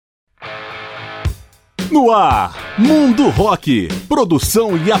No ar, Mundo Rock.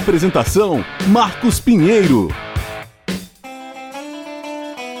 Produção e apresentação, Marcos Pinheiro.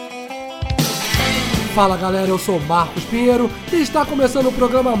 Fala galera, eu sou Marcos Pinheiro e está começando o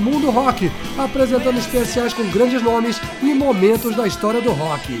programa Mundo Rock, apresentando especiais com grandes nomes e momentos da história do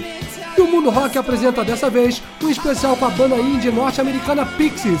rock. E o Mundo Rock apresenta dessa vez um especial com a banda indie norte-americana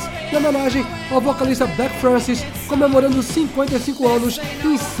Pixies, em homenagem ao vocalista Black Francis, comemorando 55 anos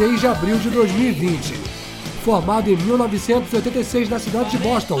em 6 de abril de 2020. Formado em 1986 na cidade de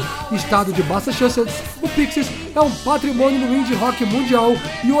Boston, estado de Massachusetts, o Pixies é um patrimônio no indie rock mundial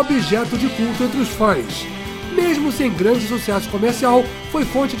e um objeto de culto entre os fãs. Mesmo sem grande sucesso comercial, foi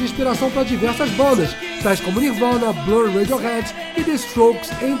fonte de inspiração para diversas bandas, tais como Nirvana, Blur, Radiohead e The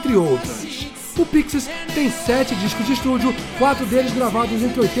Strokes, entre outras. O Pixies tem 7 discos de estúdio, 4 deles gravados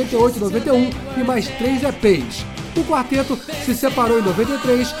entre 88 e 91 e mais 3 EPs. O quarteto se separou em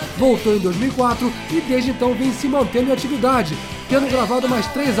 93, voltou em 2004 e desde então vem se mantendo em atividade, tendo gravado mais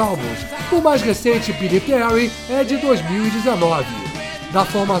 3 álbuns. O mais recente, Believe the Airy, é de 2019. Da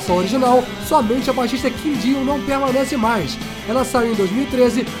formação original, somente a baixista Kim Deal não permanece mais. Ela saiu em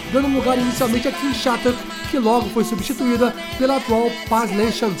 2013, dando lugar inicialmente a Kim Shattuck, que logo foi substituída pela atual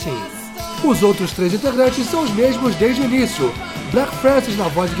Paisley Shantin. Os outros 3 integrantes são os mesmos desde o início: Black Francis na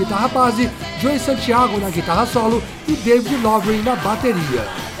voz de guitarra base, Joey Santiago na guitarra solo e David Lovren na bateria.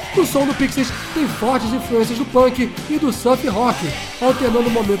 O som do Pixies tem fortes influências do punk e do surf rock,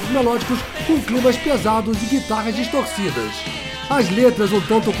 alternando momentos melódicos com climas pesados e guitarras distorcidas. As letras, um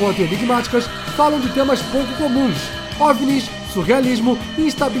tanto quanto enigmáticas, falam de temas pouco comuns: OVNIs, surrealismo,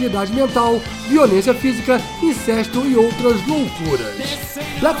 instabilidade mental, violência física, incesto e outras loucuras.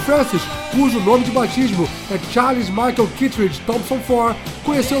 Black Francis, cujo nome de batismo é Charles Michael Kittredge Thompson IV,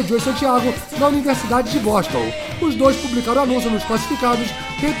 conheceu Joey Santiago na Universidade de Boston. Os dois publicaram anúncios nos classificados,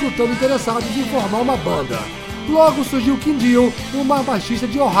 recrutando interessados em formar uma banda. Logo surgiu Kim Deal, uma baixista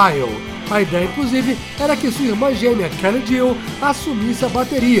de Ohio. A ideia, inclusive, era que sua irmã gêmea, Kelly Deal, assumisse a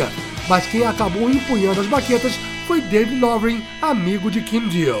bateria, mas quem acabou empunhando as baquetas foi David Lovren, amigo de Kim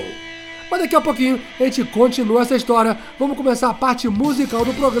Deal. Mas daqui a pouquinho a gente continua essa história. Vamos começar a parte musical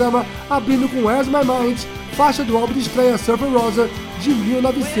do programa, abrindo com As My Mind, faixa do álbum de estreia Surfer Rosa, de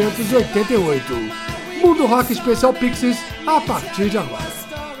 1988. Mundo Rock Especial Pixies, a partir de agora.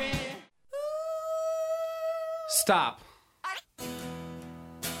 Stop.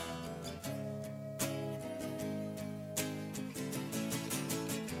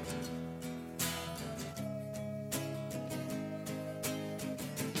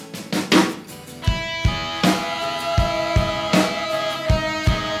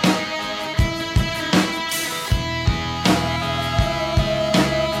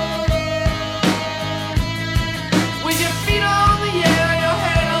 With your feet on the air, your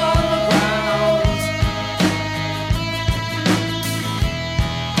head on the ground.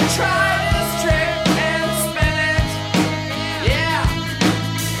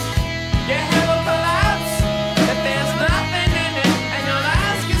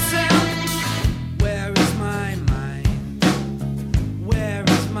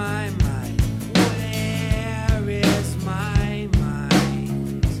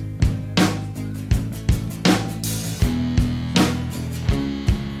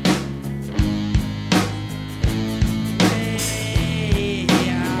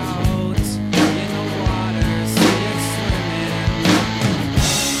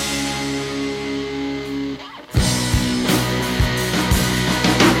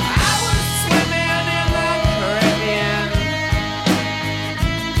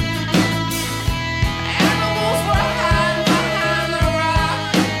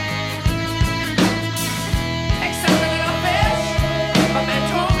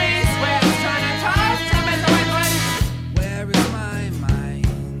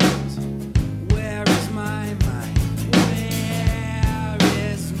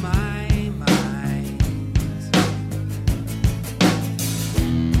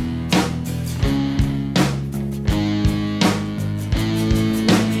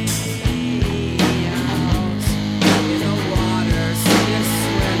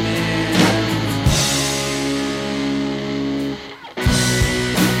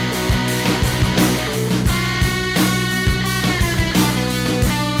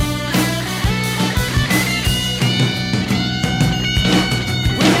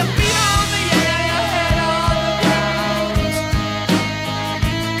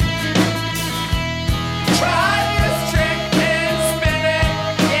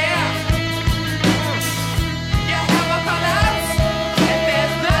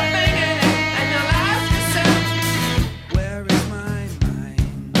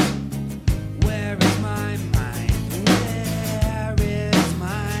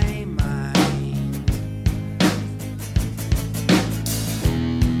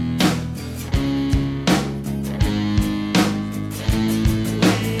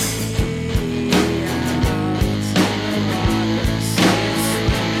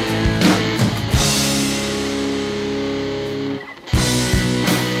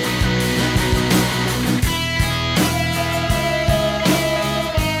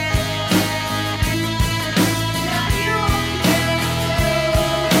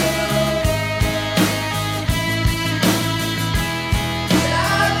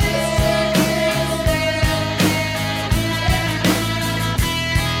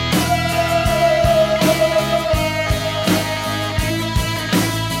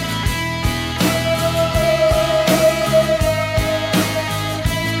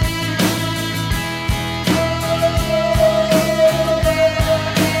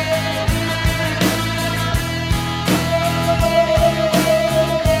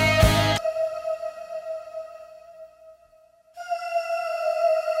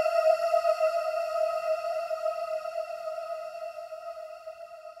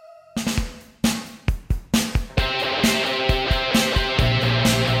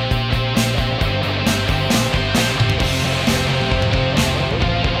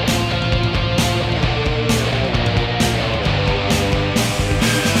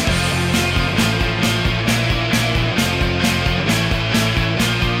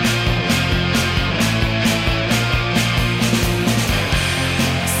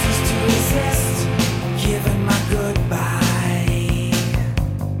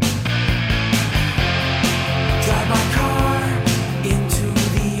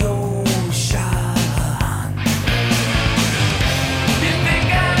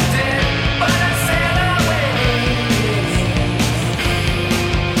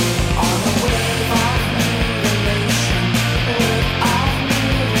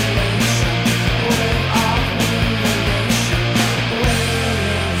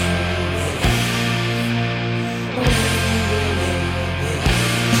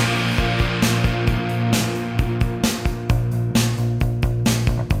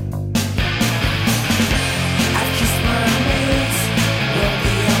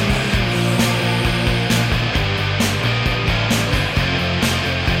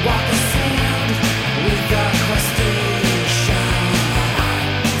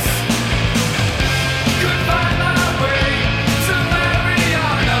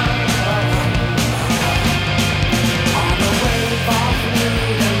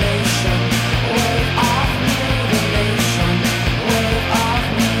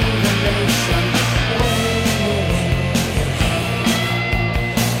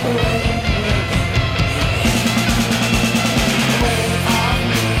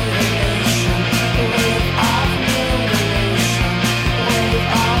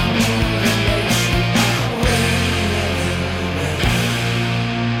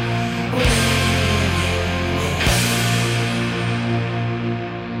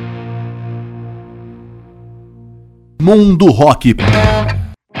 Mundo Rock.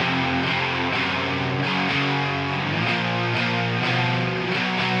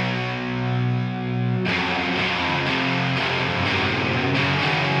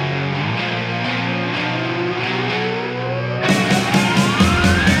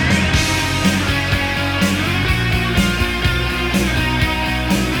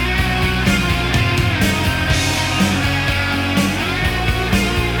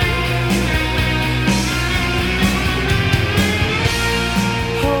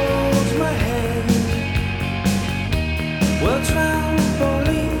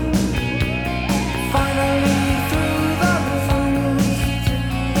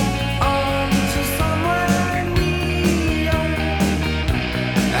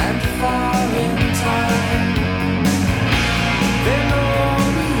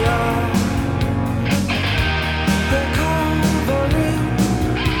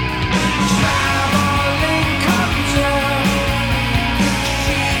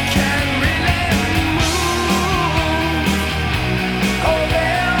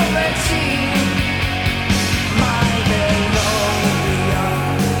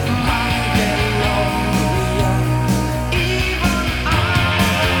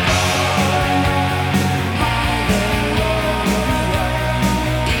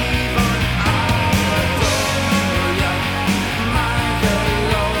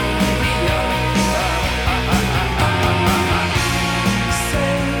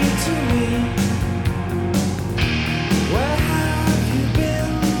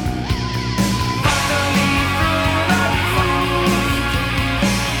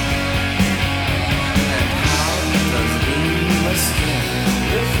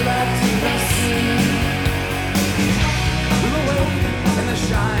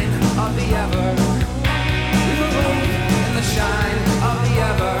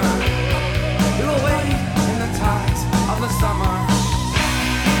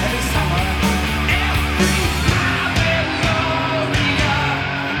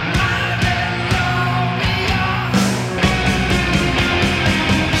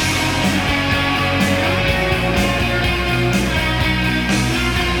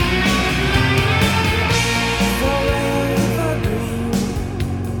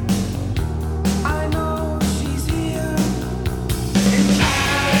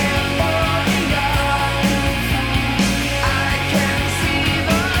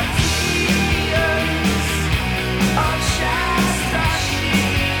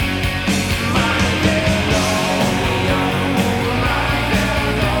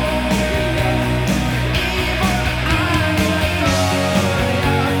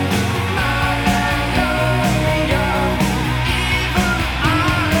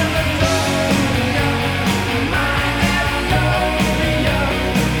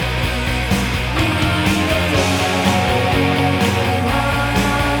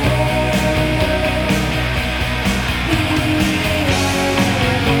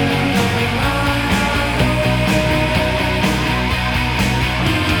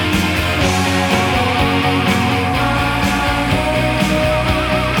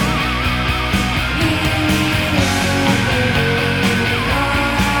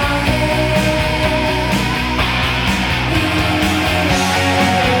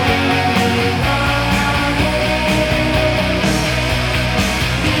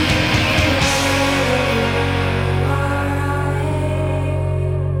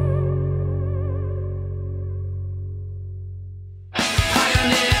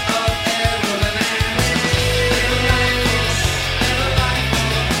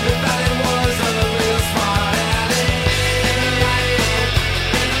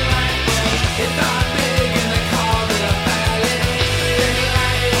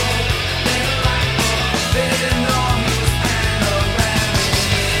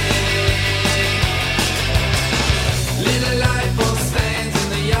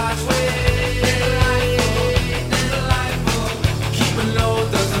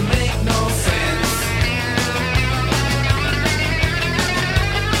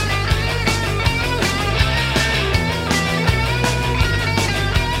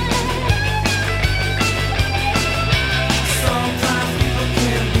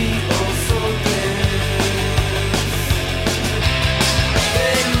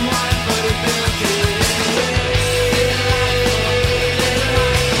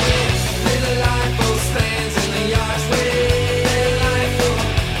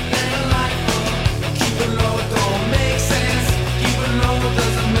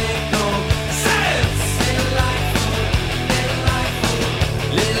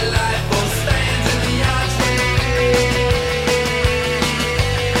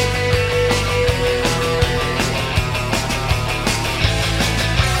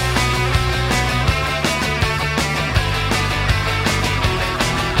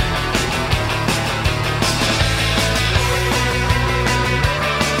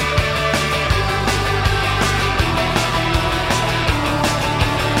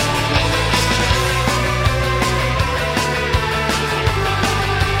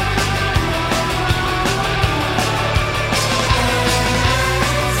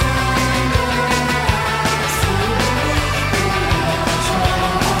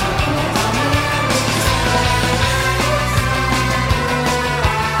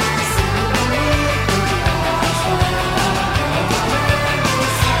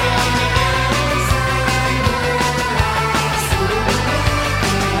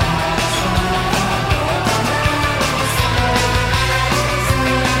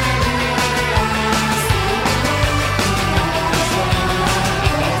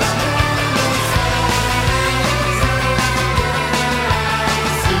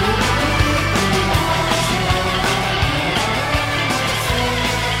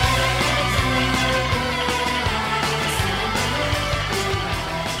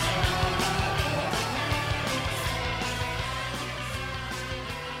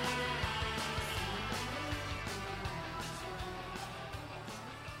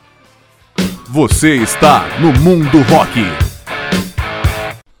 Você está no Mundo Rock.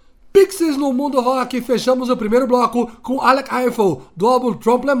 Pixies no Mundo Rock. Fechamos o primeiro bloco com Alec Eiffel, do álbum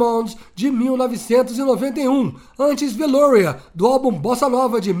Trompe Le Monde, de 1991. Antes, Veloria, do álbum Bossa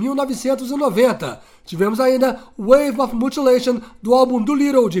Nova, de 1990. Tivemos ainda Wave of Mutilation, do álbum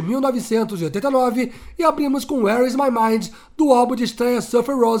Doolittle, de 1989. E abrimos com Where Is My Mind, do álbum de estreia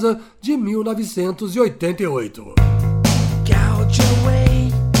Surfer Rosa, de 1988. Gouge away.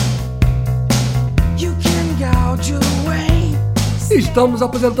 You can gouge away. Estamos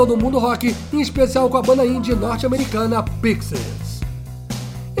apresentando o Mundo Rock, em especial com a banda indie norte-americana Pixies.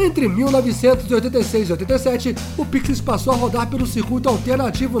 Entre 1986 e 87, o Pixies passou a rodar pelo circuito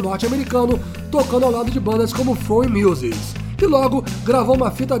alternativo norte-americano, tocando ao lado de bandas como Throwing Muses. E logo gravou uma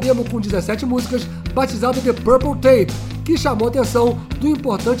fita demo com 17 músicas, batizada de Purple Tape, que chamou a atenção do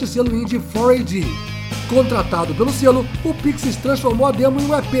importante selo indie 4AD. Contratado pelo selo, o Pixies transformou a demo em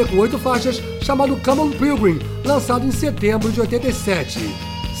um EP com 8 faixas, chamado Come On Pilgrim, lançado em setembro de 87.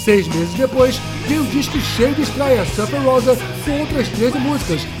 6 meses depois, veio um disco cheio de estreia, Surfer Rosa, com outras 13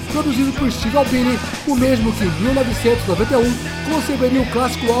 músicas, produzido por Steve Albini, o mesmo que em 1991 conceberia o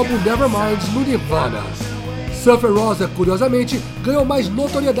clássico álbum Nevermind no Nirvana. Surfer Rosa, curiosamente, ganhou mais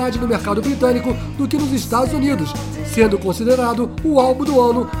notoriedade no mercado britânico do que nos Estados Unidos, sendo considerado o álbum do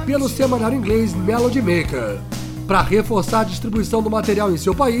ano pelo semanário inglês Melody Maker. Para reforçar a distribuição do material em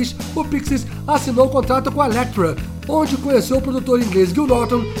seu país, o Pixies assinou um contrato com a Elektra, onde conheceu o produtor inglês Gil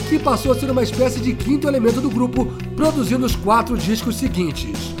Norton, que passou a ser uma espécie de quinto elemento do grupo, produzindo os 4 discos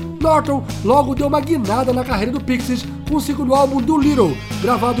seguintes. Norton logo deu uma guinada na carreira do Pixies com o segundo álbum Doolittle,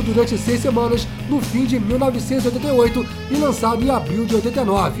 gravado durante 6 semanas no fim de 1988 e lançado em abril de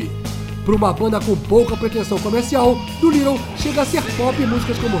 89. Para uma banda com pouca pretensão comercial, Doolittle chega a ser pop em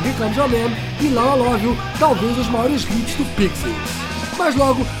músicas como Here Comes Your Man e Now I Love You, talvez os maiores hits do Pixies. Mas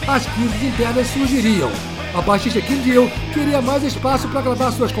logo, as crises internas surgiriam. A baixista Kim Deal queria mais espaço para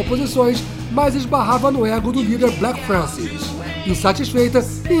gravar suas composições, mas esbarrava no ego do líder Black Francis. Insatisfeita,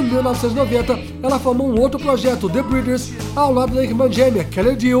 em 1990, ela formou um outro projeto, The Breeders, ao lado da irmã gêmea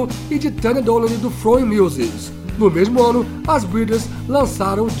Kelly Deal e de Tanya Dolan do Throwing Muses. No mesmo ano, as Breeders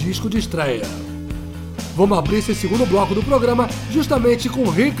lançaram o disco de estreia. Vamos abrir esse segundo bloco do programa justamente com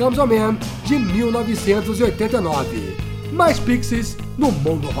Here Comes a Man, de 1989. Mais Pixies no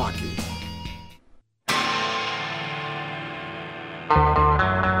Mundo Rock.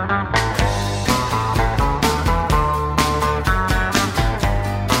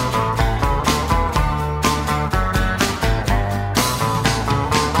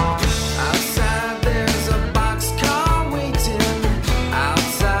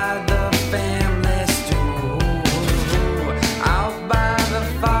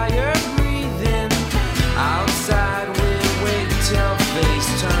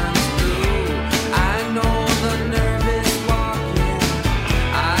 Face turns blue. I know the nervous walking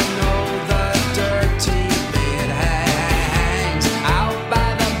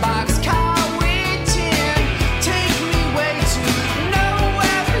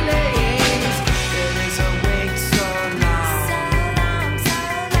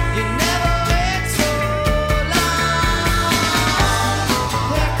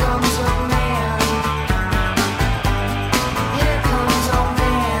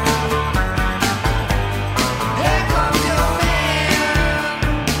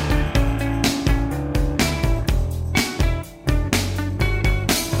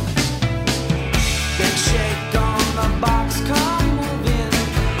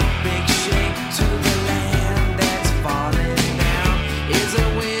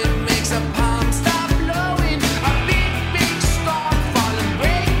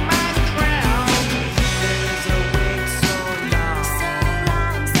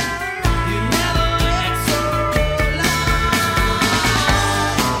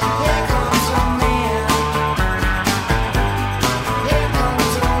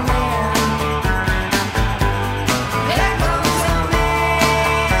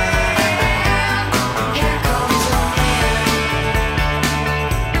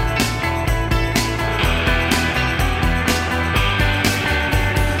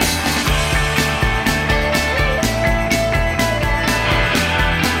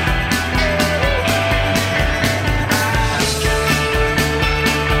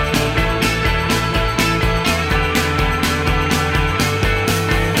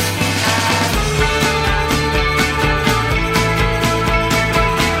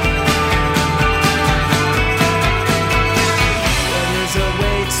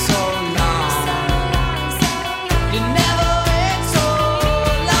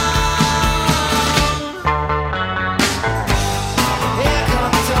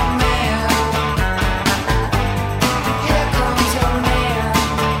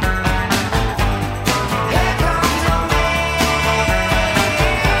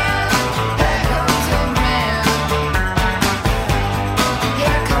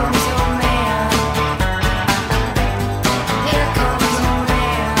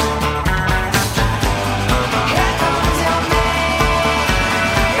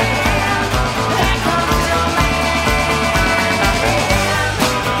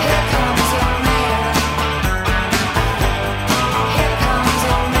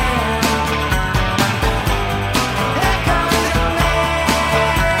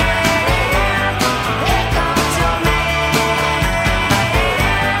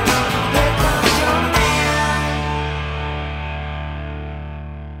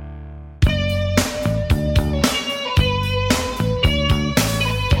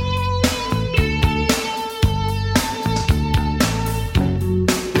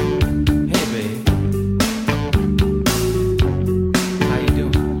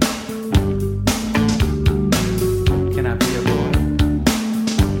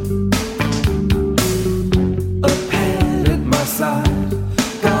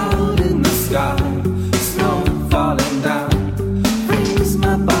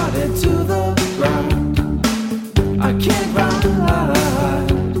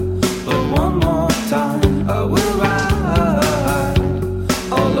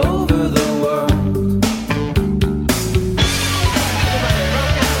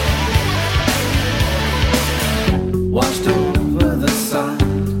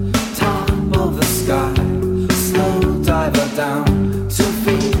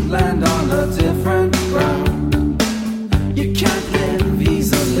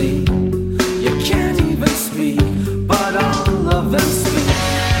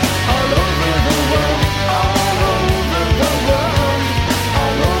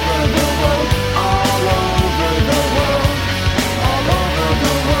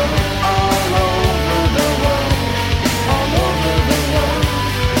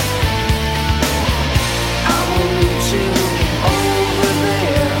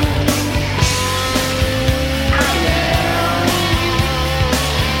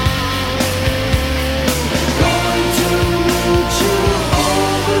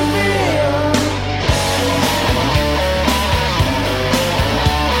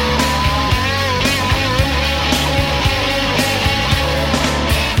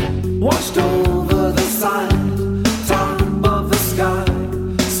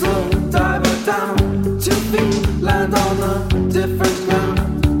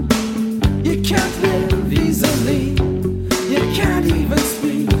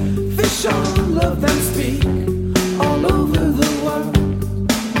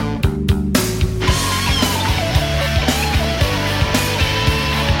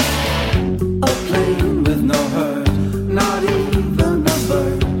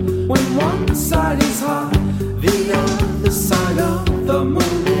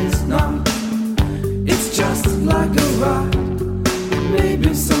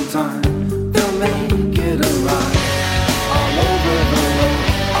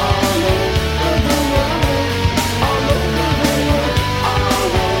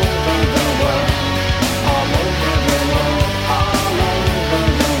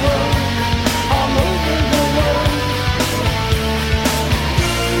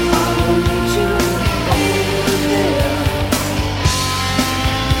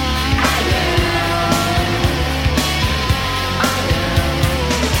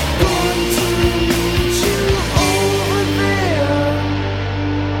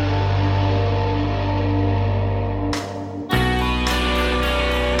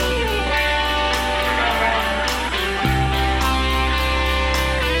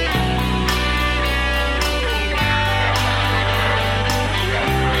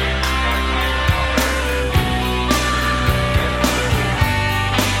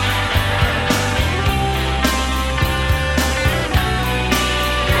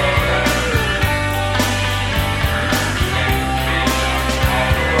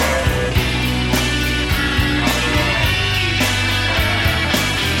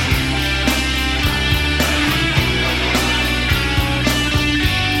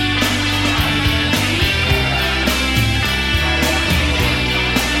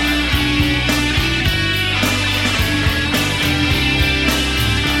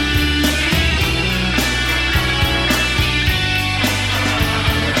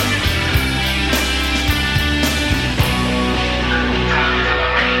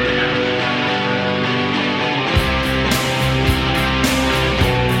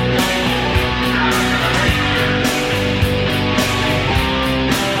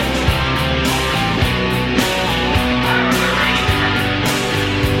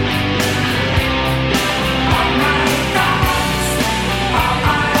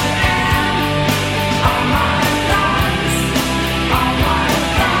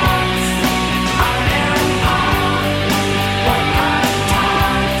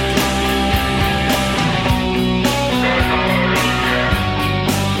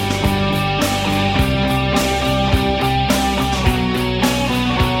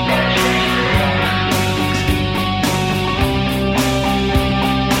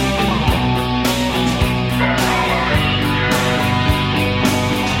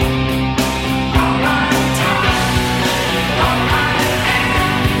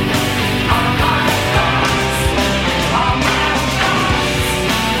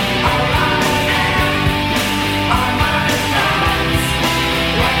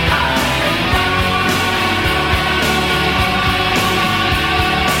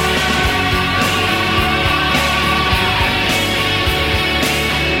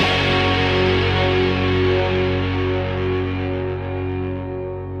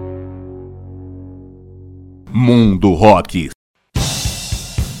Mundo Rock.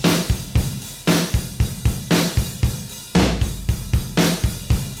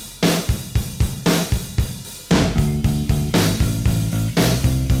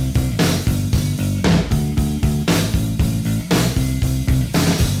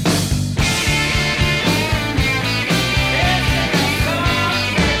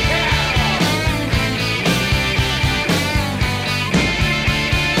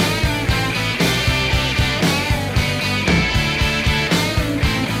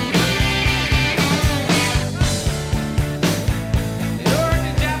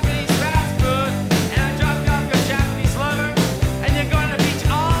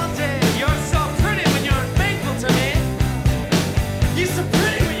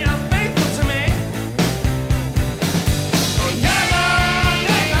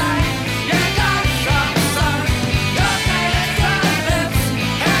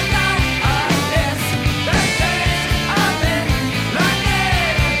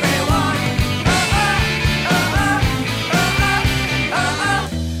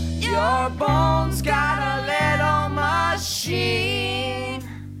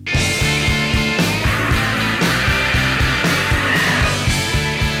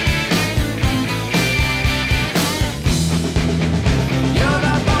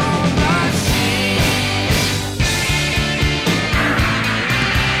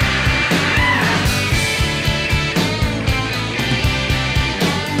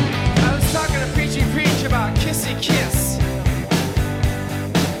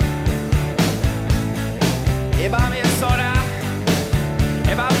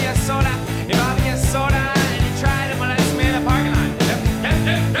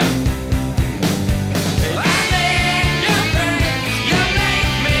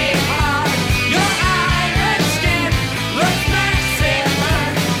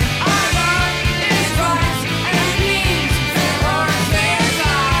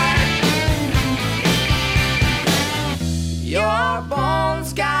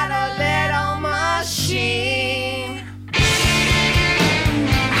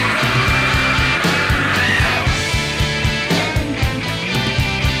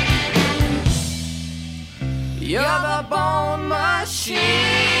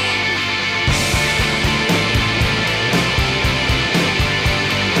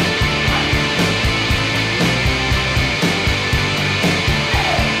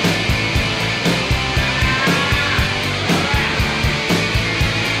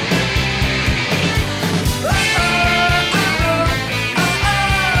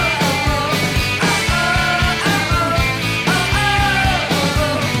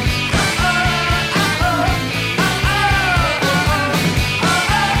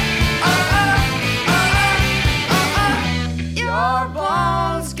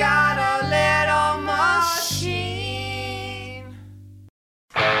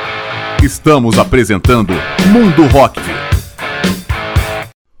 Estamos apresentando Mundo Rock.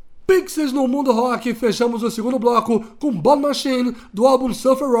 Pixies no Mundo Rock. Fechamos o segundo bloco com Bone Machine, do álbum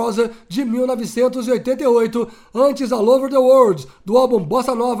Surfer Rosa, de 1988. Antes, All Over the World, do álbum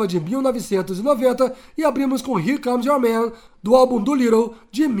Bossa Nova, de 1990. E abrimos com Here Comes Your Man, do álbum Doolittle,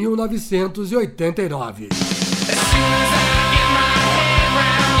 de 1989.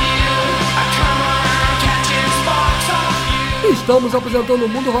 Estamos apresentando o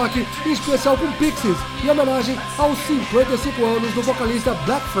Mundo Rock, em especial com Pixies, em homenagem aos 55 anos do vocalista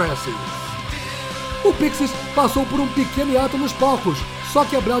Black Francis. O Pixies passou por um pequeno hiato nos palcos, só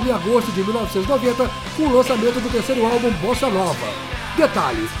quebrado em agosto de 1990 com o lançamento do terceiro álbum Bossa Nova.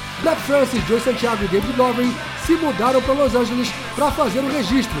 Detalhe: Black Francis, Joe Santiago e David Lovren se mudaram para Los Angeles para fazer o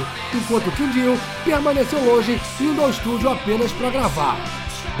registro, enquanto Kim Deal permaneceu longe, indo ao estúdio apenas para gravar.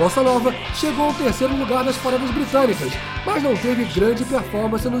 Bossa Nova chegou ao terceiro lugar nas paradas britânicas, mas não teve grande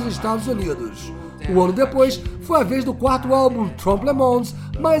performance nos Estados Unidos. Um ano depois, foi a vez do quarto álbum, Trompe Le Monde,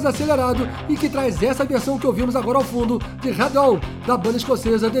 mais acelerado e que traz essa versão que ouvimos agora ao fundo, de Head On, da banda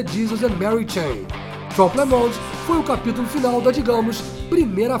escocesa The Jesus and Mary Chain. Trompe Le Monde foi o capítulo final da, digamos,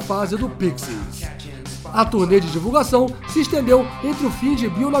 primeira fase do Pixies. A turnê de divulgação se estendeu entre o fim de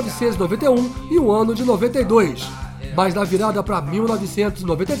 1991 e o ano de 92. Mas na virada para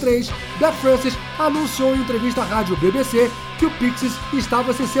 1993, Black Francis anunciou em entrevista à rádio BBC que o Pixies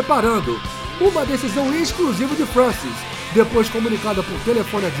estava se separando. Uma decisão exclusiva de Francis, depois comunicada por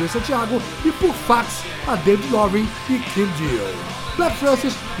telefone a Joe Santiago e por fax a David Lovren e Kim Deal. Black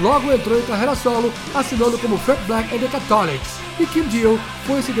Francis logo entrou em carreira solo, assinando como Frank Black and the Catholics, e Kim Deal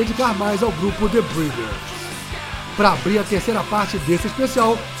foi se dedicar mais ao grupo The Breeders. Para abrir a terceira parte desse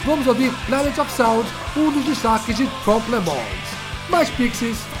especial, vamos ouvir Planet of Sound, um dos destaques de Trompe Le Monde. Mais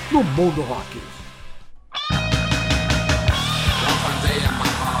Pixies no Mundo Rock.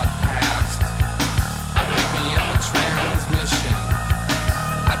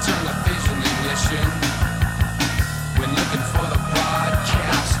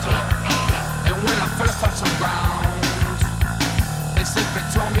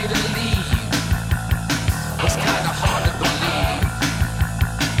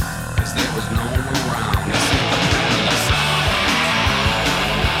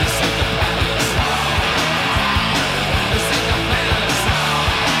 This is the palace.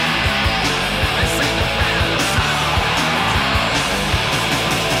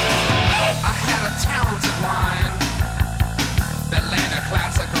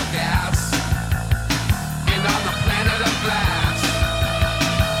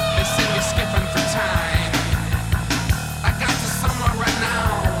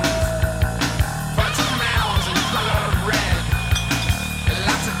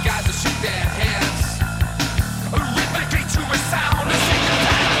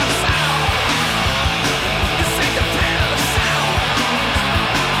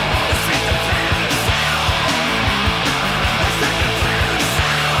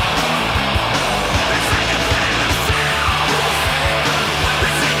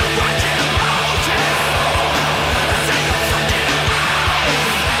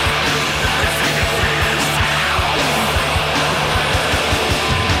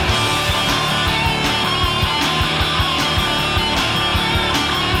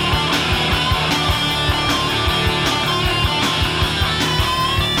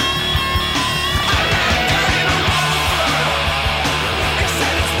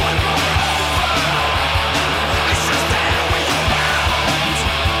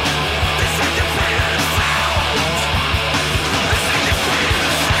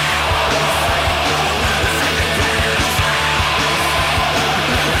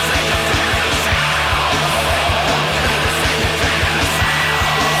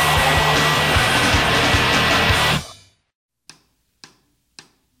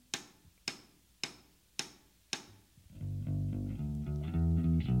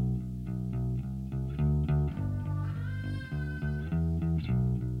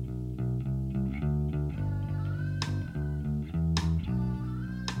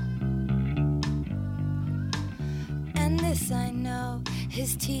 this I know,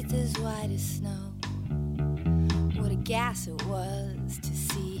 his teeth as white as snow. What a gas it was to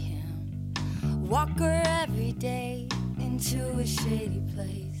see him walk her every day into a shady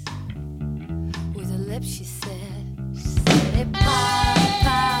place. With her lips she said, hey pa,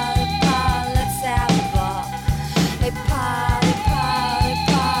 pa, pa, let's have a ball. Hey pa, pa,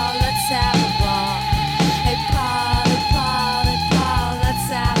 pa, let's have a ball. Hey pa, pa, pa, let's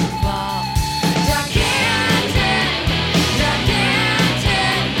have a ball. Gigantic,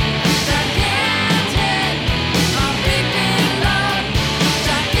 gigantic, gigantic, my big big love.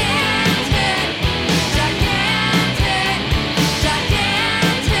 Gigantic, gigantic,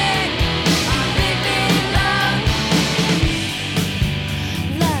 gigantic, my big big love.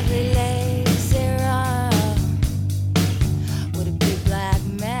 Lovely lazy run, what a big black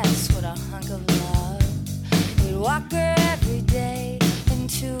mess, what a hunk of love. We'd walk her every day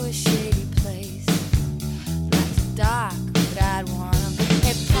into a shady place. Lights dark, but I'd wanna be.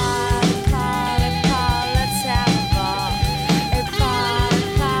 Hey pa, pa, pa, let's have a ball. Hey pa,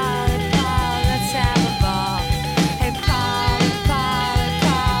 pa, pa, let's have a ball. Hey pa, pa,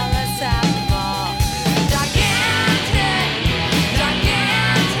 pa, let's have a ball. Gigantic,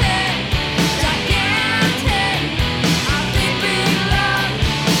 gigantic, gigantic, our big big love.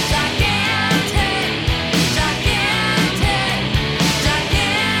 Gigantic, gigantic,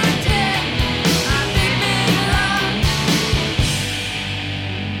 gigantic, our big big love.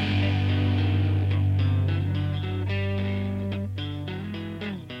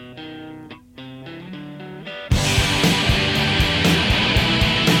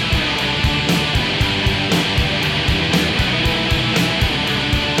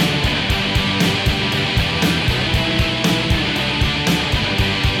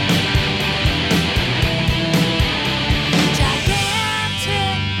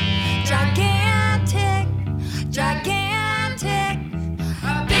 Gigantic, gigantic, gigantic,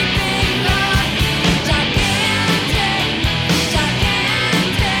 a big big love. Gigantic,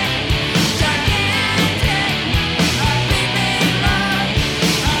 gigantic, gigantic, a big big love.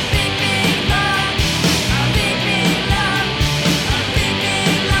 A big big love. A big big love. A big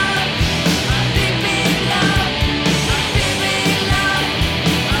big love. A big big love. A big big love.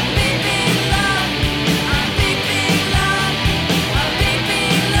 A big big love. A big big love. A big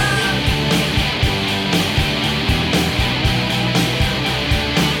big love.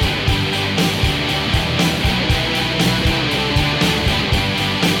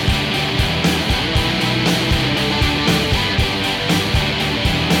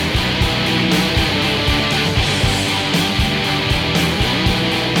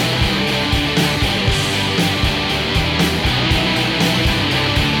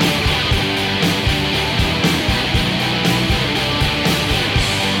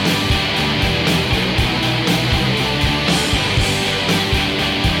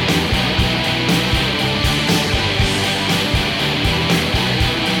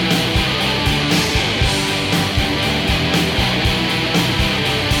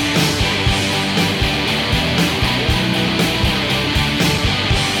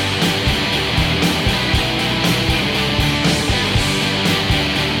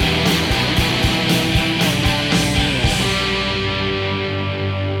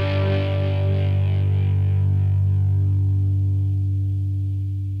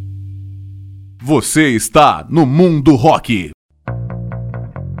 Você está no Mundo Rock.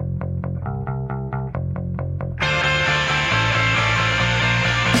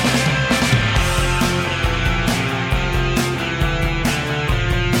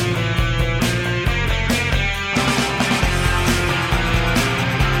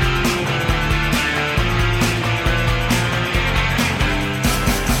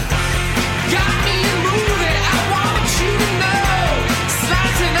 Got me moving, I want you to know.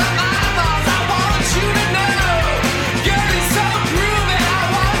 Slicing up my eyeballs, I want you to know. Girl, it's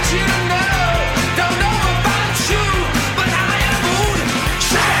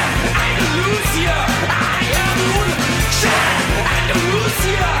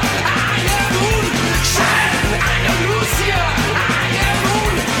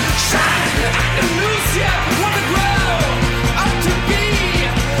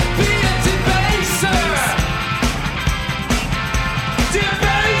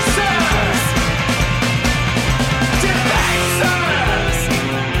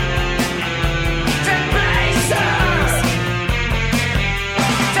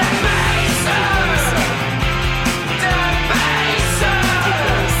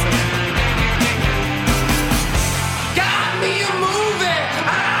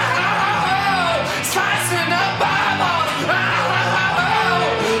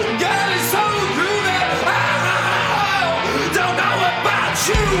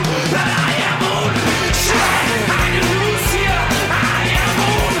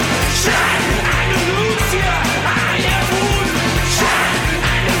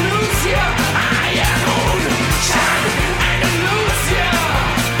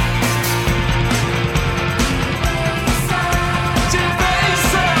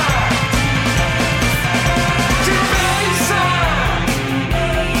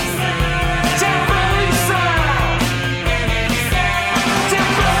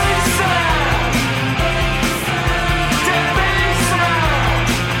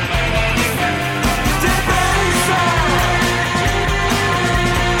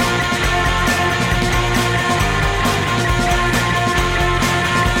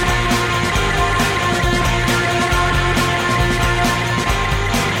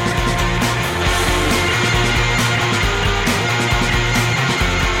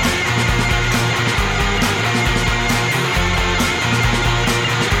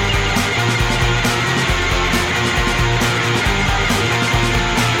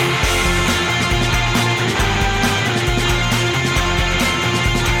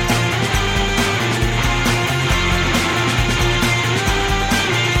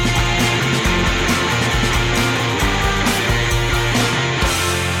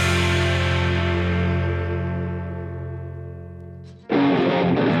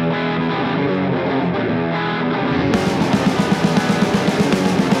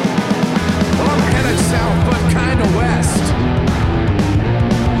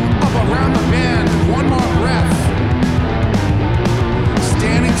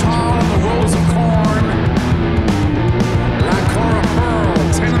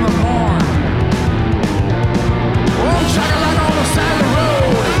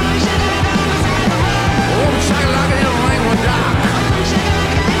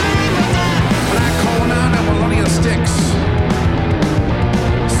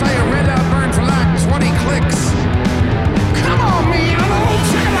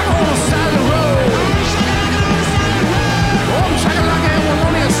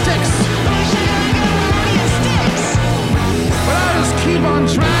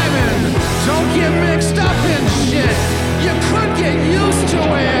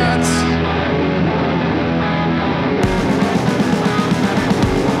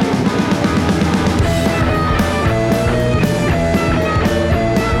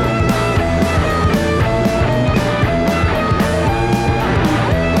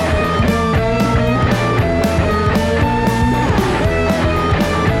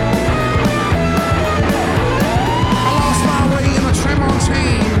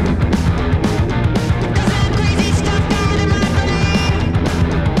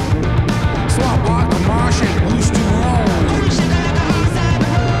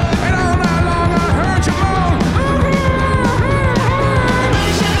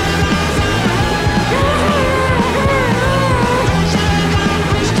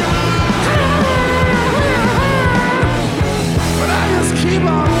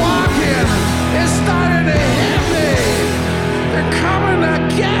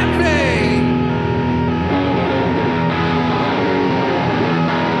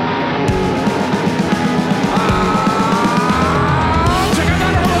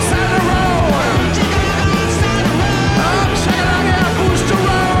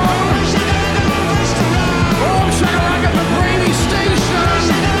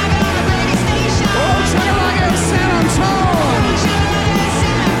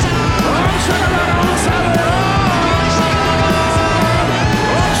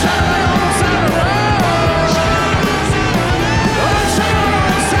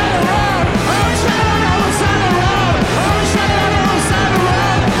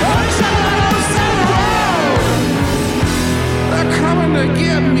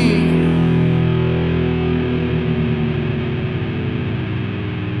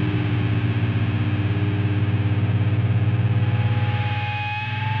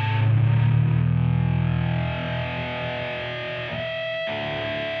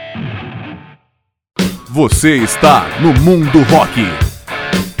Você está no Mundo Rock.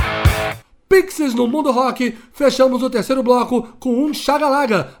 Pixies no Mundo Rock. Fechamos o terceiro bloco com um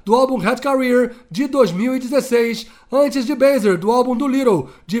Shagalaga, do álbum Head Career, de 2016. Antes de Baser, do álbum do Little,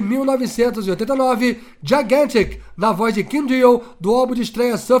 de 1989. Gigantic, na voz de Kim Deal, do álbum de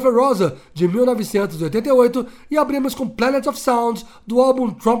estreia Surfer Rosa, de 1988. E abrimos com Planet of Sounds, do álbum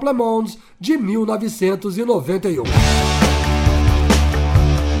Trompe Le Monde, de 1991.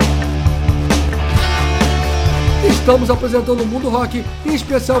 Estamos apresentando o Mundo Rock, em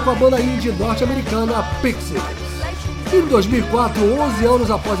especial com a banda indie norte-americana Pixies. Em 2004, 11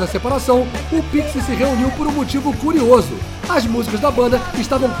 anos após a separação, o Pixies se reuniu por um motivo curioso. As músicas da banda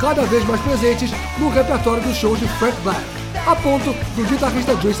estavam cada vez mais presentes no repertório dos shows de Frank Black, a ponto do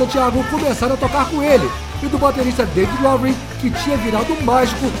guitarrista Joey Santiago começar a tocar com ele, e do baterista David Lowery, que tinha virado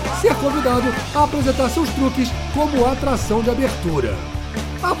mágico, ser convidado a apresentar seus truques como atração de abertura.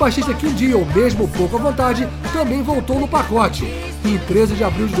 A baixista Kim Deal, mesmo pouco à vontade, também voltou no pacote. Em 13 de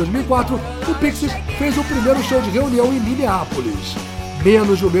abril de 2004, o Pixies fez o primeiro show de reunião em Minneapolis.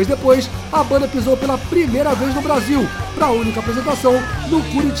 Menos de um mês depois, a banda pisou pela primeira vez no Brasil, para a única apresentação no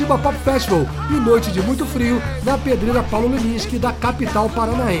Curitiba Pop Festival, em noite de muito frio, na pedreira Paulo Leminski da capital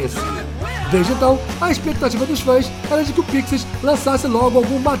paranaense. Desde então, a expectativa dos fãs era de que o Pixies lançasse logo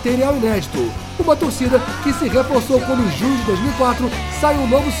algum material inédito. Uma torcida que se reforçou quando em junho de 2004 saiu um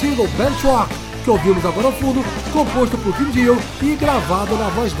novo single, Bench Rock, que ouvimos agora ao fundo, composto por Kim Deal e gravado na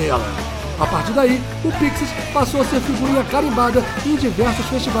voz dela. A partir daí, o Pixies passou a ser figurinha carimbada em diversos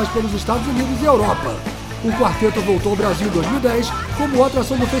festivais pelos Estados Unidos e Europa. O quarteto voltou ao Brasil em 2010 como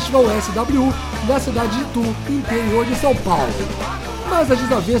atração do Festival SW na cidade de Itu, interior de São Paulo. Mas as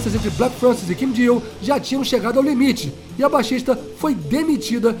desavenças entre Black Francis e Kim Deal já tinham chegado ao limite e a baixista foi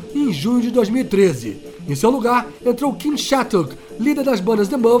demitida em junho de 2013. Em seu lugar, entrou Kim Shattuck, líder das bandas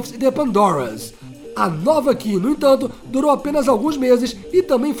The Muffs e The Pandoras. A nova Kim, no entanto, durou apenas alguns meses e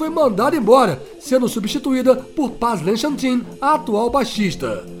também foi mandada embora, sendo substituída por Paz Lenchantin, a atual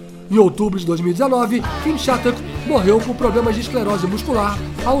baixista. Em outubro de 2019, Kim Shattuck morreu por problemas de esclerose muscular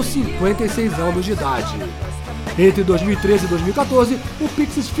aos 56 anos de idade. Entre 2013 e 2014, o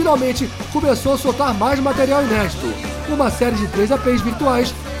Pixies finalmente começou a soltar mais material inédito, uma série de 3 EPs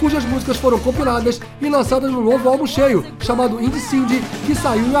virtuais, cujas músicas foram compiladas e lançadas no novo álbum cheio, chamado Indie Cindy, que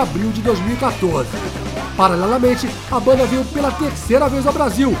saiu em abril de 2014. Paralelamente, a banda veio pela terceira vez ao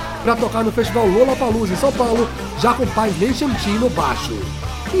Brasil, para tocar no festival Lollapalooza em São Paulo, já com Pai Lenchantin no baixo.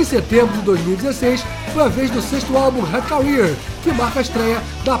 Em setembro de 2016, foi a vez do sexto álbum Head Career, que marca a estreia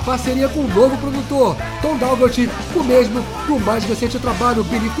da parceria com o novo produtor, Tom Dalgott, o mesmo do mais recente trabalho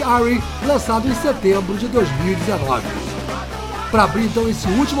Beneath the Ari, lançado em setembro de 2019. Para abrir então esse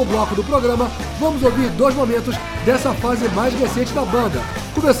último bloco do programa, vamos ouvir 2 momentos dessa fase mais recente da banda,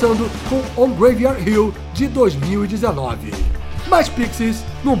 começando com On Graveyard Hill, de 2019. Mais Pixies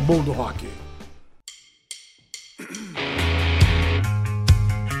no Mundo Rock.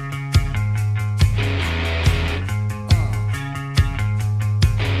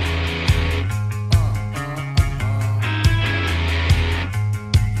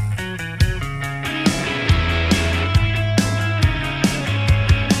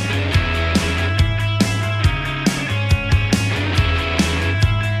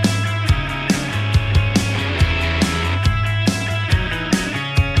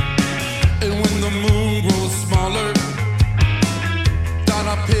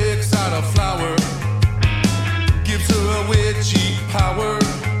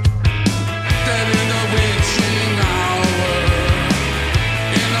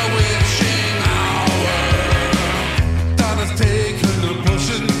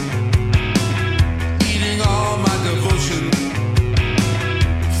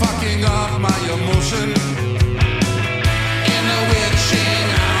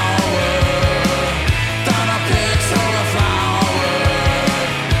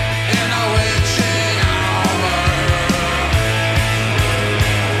 In a way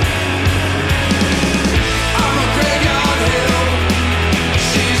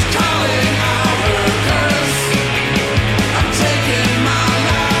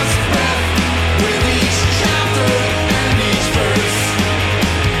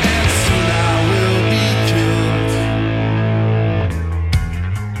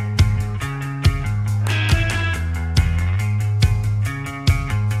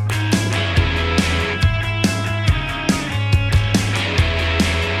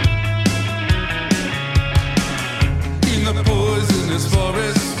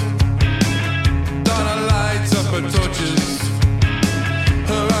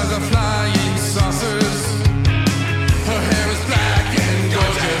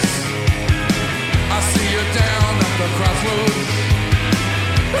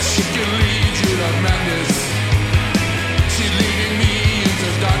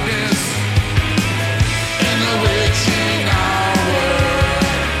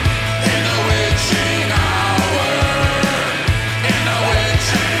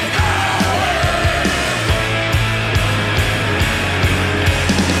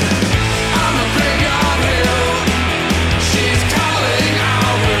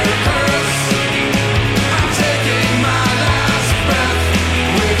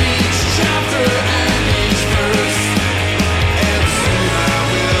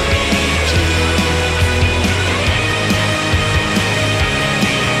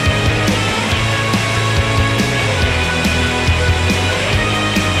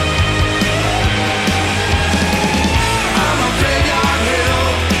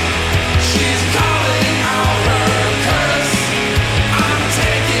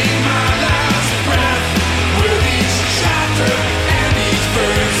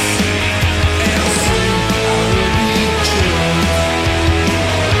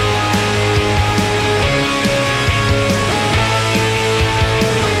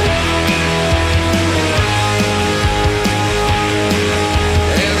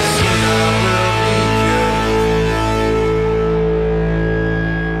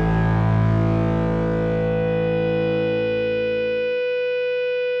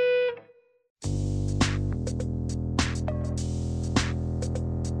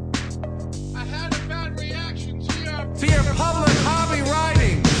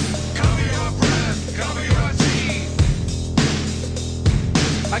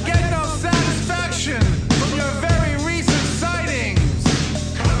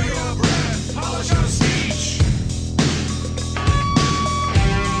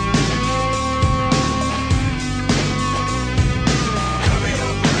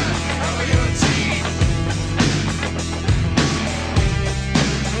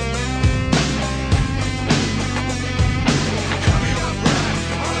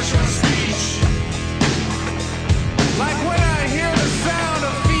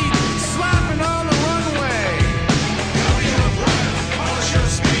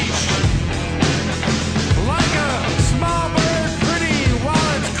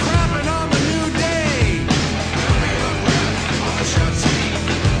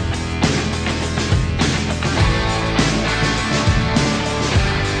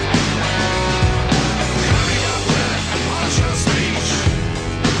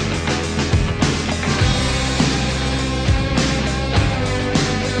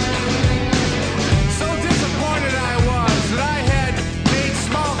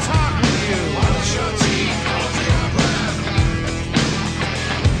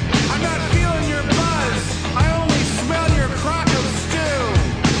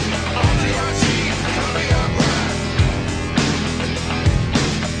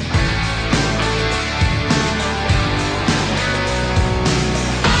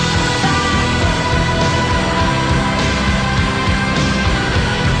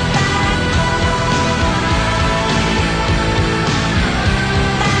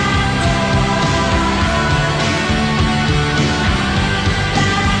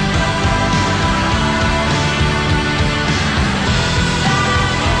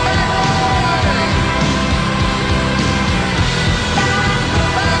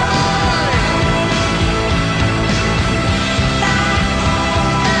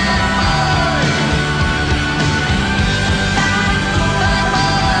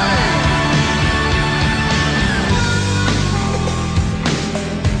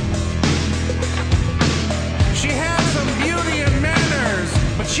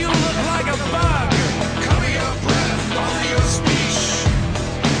but you look like a bug. Cover your breath, alter your speech.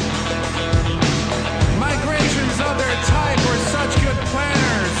 Migrations of their type were such good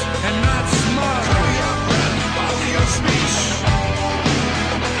planners and not smug. Cover your breath, alter your speech.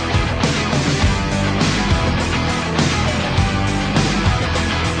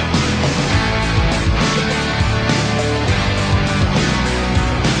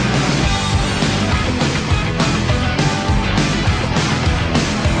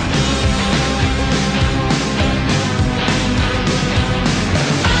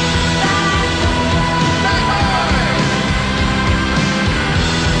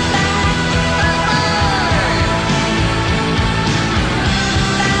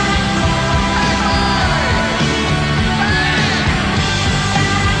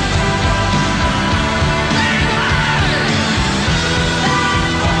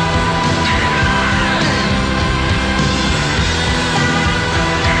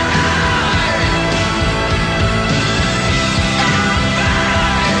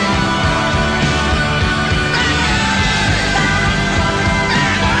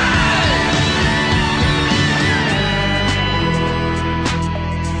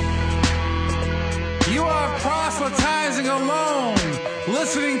 You are proselytizing alone,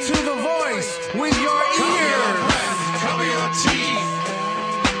 listening to the voice with your Cover your ears. breath, cover your teeth.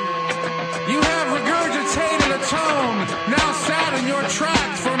 You have regurgitated a tone, now sat in your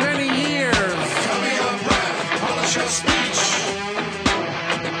tracks for many years. Cover your breath, polish your speech.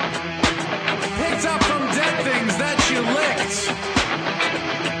 Picked up from dead things that you licked.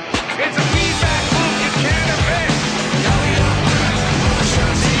 It's a feedback loop you can't evict. Cover your breath, polish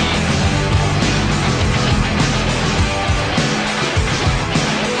your teeth.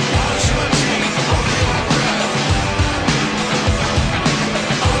 Polish your teeth, cover your breath.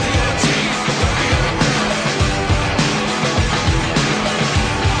 Alter your teeth, cover your breath.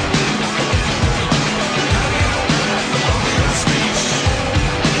 Cover your breath, alter your speech.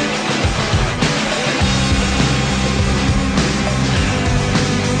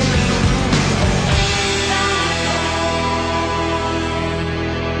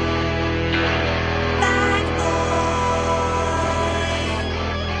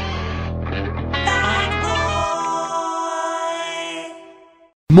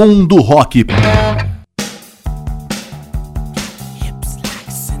 Mundo Rock. Hips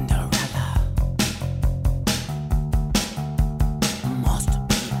like Cinderella. Must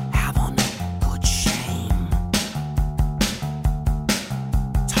be having a good shame.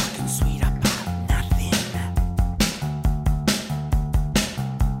 Talking sweet about nothing.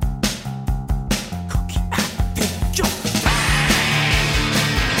 Cookie and picture.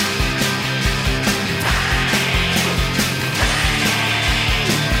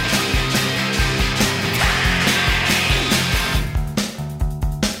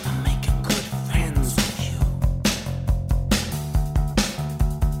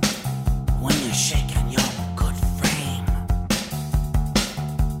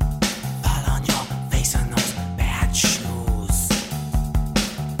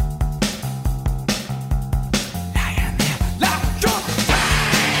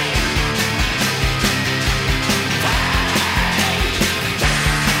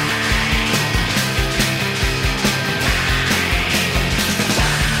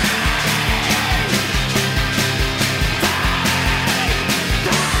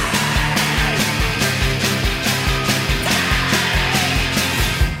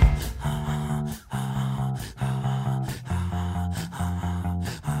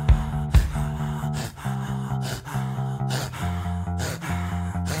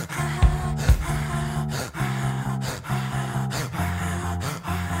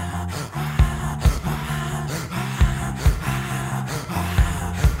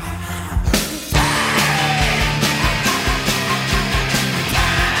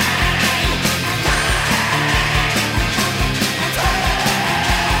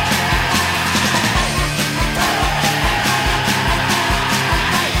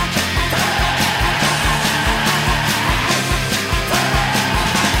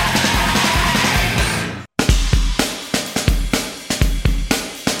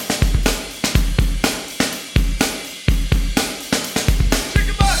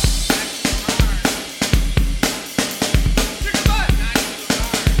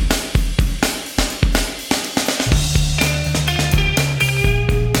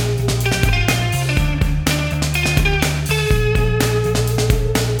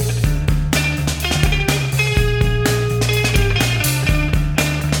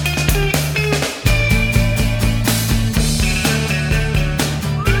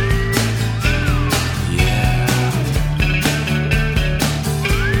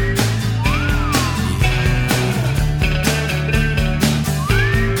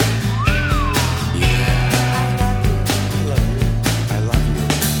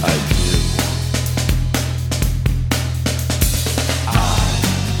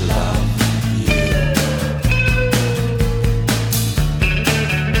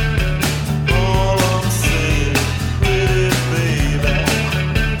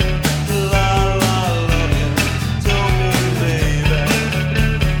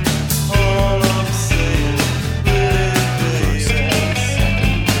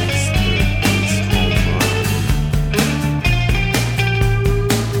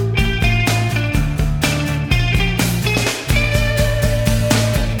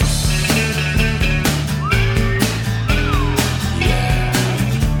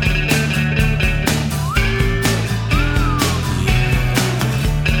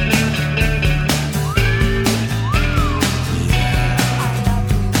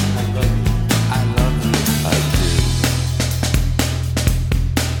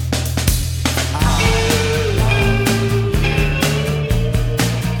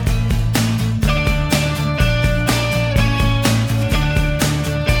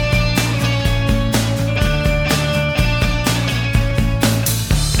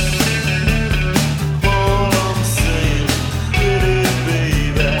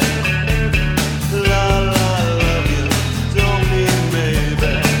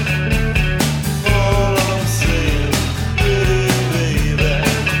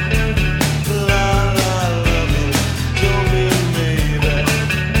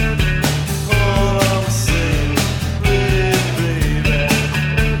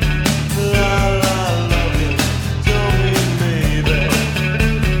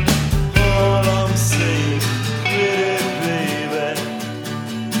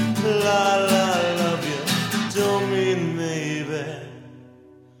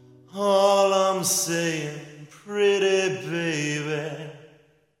 All I'm saying, pretty baby.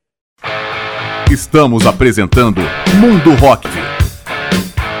 Estamos apresentando Mundo Rock.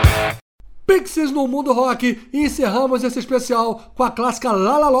 Pixies no Mundo Rock, e encerramos esse especial com a clássica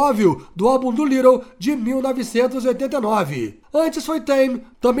La La Love You, do álbum do Little, de 1989. Antes foi Tame,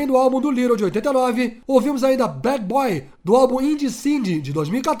 também do álbum do Little, de 89. Ouvimos ainda Bad Boy, do álbum Indie Cindy, de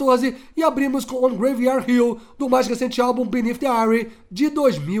 2014. E abrimos com On Graveyard Hill, do mais recente álbum Beneath the Iron, de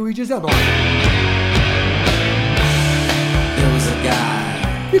 2019.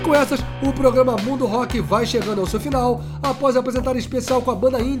 E com essas, o programa Mundo Rock vai chegando ao seu final, após apresentar especial com a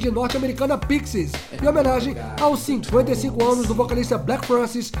banda indie norte-americana Pixies, em homenagem aos 55 anos do vocalista Black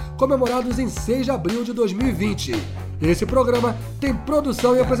Francis, comemorados em 6 de abril de 2020. Esse programa tem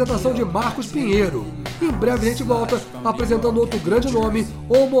produção e apresentação de Marcos Pinheiro. Em breve a gente volta apresentando outro grande nome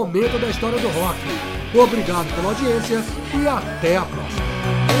ou momento da história do rock. Obrigado pela audiência e até a próxima.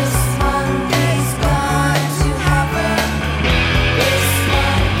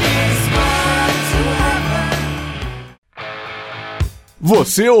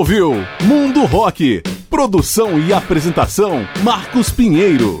 Você ouviu Mundo Rock. Produção e apresentação Marcos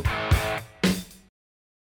Pinheiro.